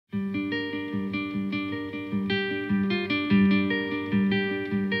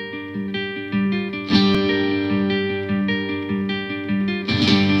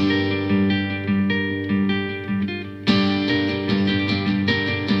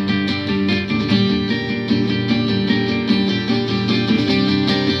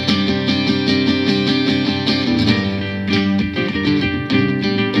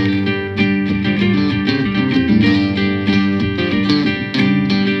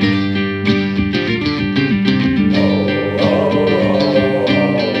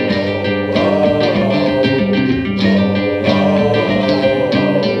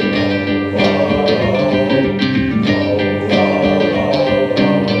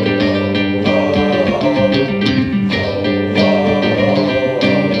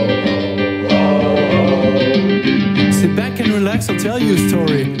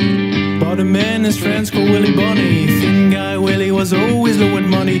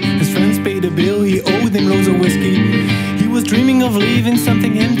loads of whiskey. He was dreaming of leaving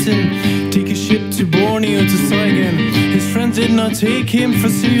something Hampton, take a ship to Borneo to Saigon. His friends did not take him for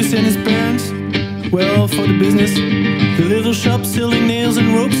serious, and his parents, well, for the business. The little shop selling nails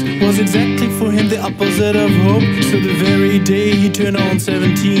and ropes was exactly for him the opposite of hope. So the very day he turned on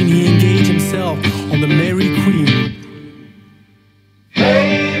 17, he engaged himself on the Mary Queen.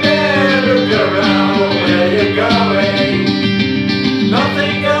 Hey man, look around, where you going?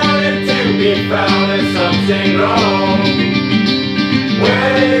 Nothing going to be found, there's something wrong.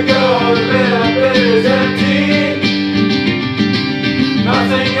 Where you go, the bed is empty.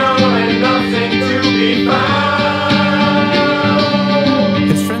 Nothing going, nothing to be found.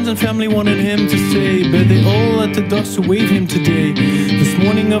 His friends and family wanted him to stay, but they all let the dogs to wave him today. This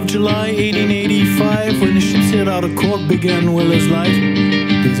morning of July 1885, when the ship sailed out of Cork, began Willer's life.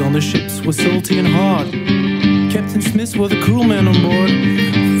 Days on the ships were salty and hard. Captain Smith was a cruel man on board.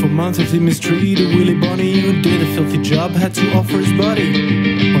 For months he mistreated Willie Bonny, who did a filthy job, had to offer his body.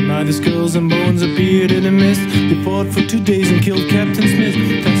 One night the skulls and bones appeared in a mist. They fought for 2 days and killed Captain Smith,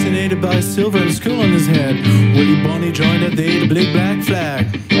 fascinated by his silver and the skull on his head. Willie Bonny joined that day the big black flag.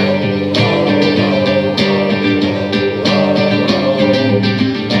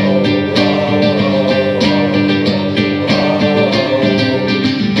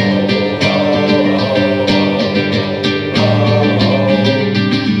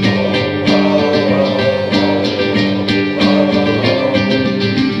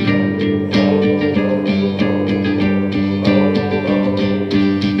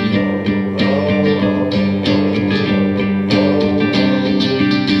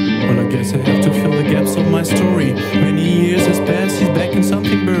 Story. Many years has passed, he's back in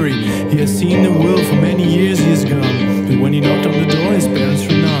something buried. He has seen the world, for many years he is gone. But when he knocked on the door, his parents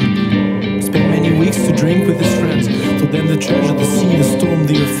were none. Spent many weeks to drink with his friends, told them the church of the sea, the storm,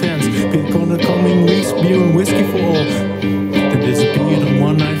 the offense. Pick on the coming weeks, beer and whiskey for all. Then disappeared on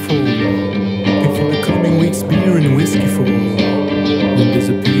one nightfall. Pick for the coming weeks, beer and whiskey for all. Then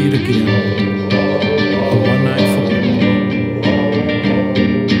disappeared again on one nightfall.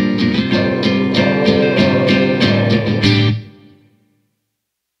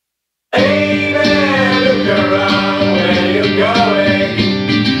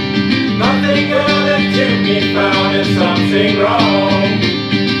 Something wrong.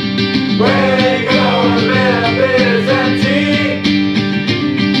 Where you go, the bed is empty.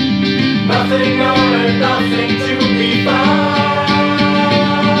 Nothing on it, nothing